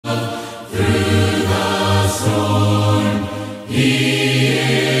Through the storm, He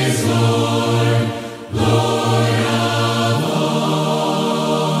is Lord, Lord of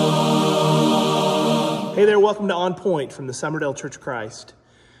all. Hey there, welcome to On Point from the Summerdale Church of Christ.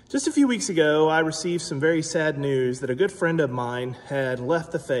 Just a few weeks ago, I received some very sad news that a good friend of mine had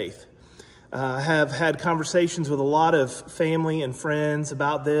left the faith. I have had conversations with a lot of family and friends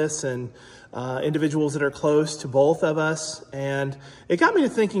about this and individuals that are close to both of us. And it got me to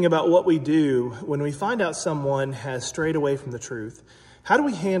thinking about what we do when we find out someone has strayed away from the truth. How do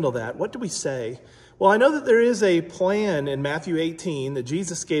we handle that? What do we say? Well, I know that there is a plan in Matthew 18 that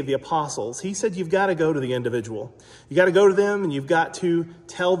Jesus gave the apostles. He said you've got to go to the individual. You got to go to them and you've got to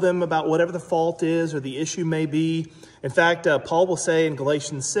tell them about whatever the fault is or the issue may be. In fact, Paul will say in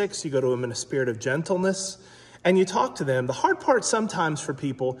Galatians 6, you go to them in a spirit of gentleness and you talk to them. The hard part sometimes for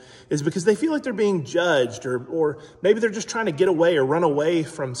people is because they feel like they're being judged or maybe they're just trying to get away or run away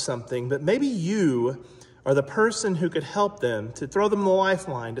from something. But maybe you are the person who could help them, to throw them the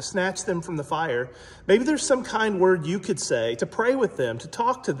lifeline, to snatch them from the fire. Maybe there's some kind word you could say, to pray with them, to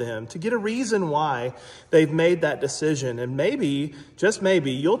talk to them, to get a reason why they've made that decision. And maybe, just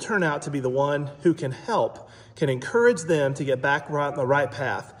maybe, you'll turn out to be the one who can help, can encourage them to get back on the right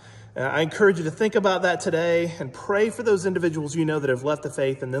path. I encourage you to think about that today and pray for those individuals you know that have left the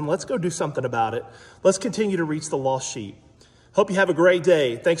faith, and then let's go do something about it. Let's continue to reach the lost sheep. Hope you have a great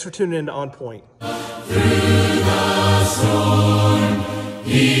day. Thanks for tuning in to On Point. Through the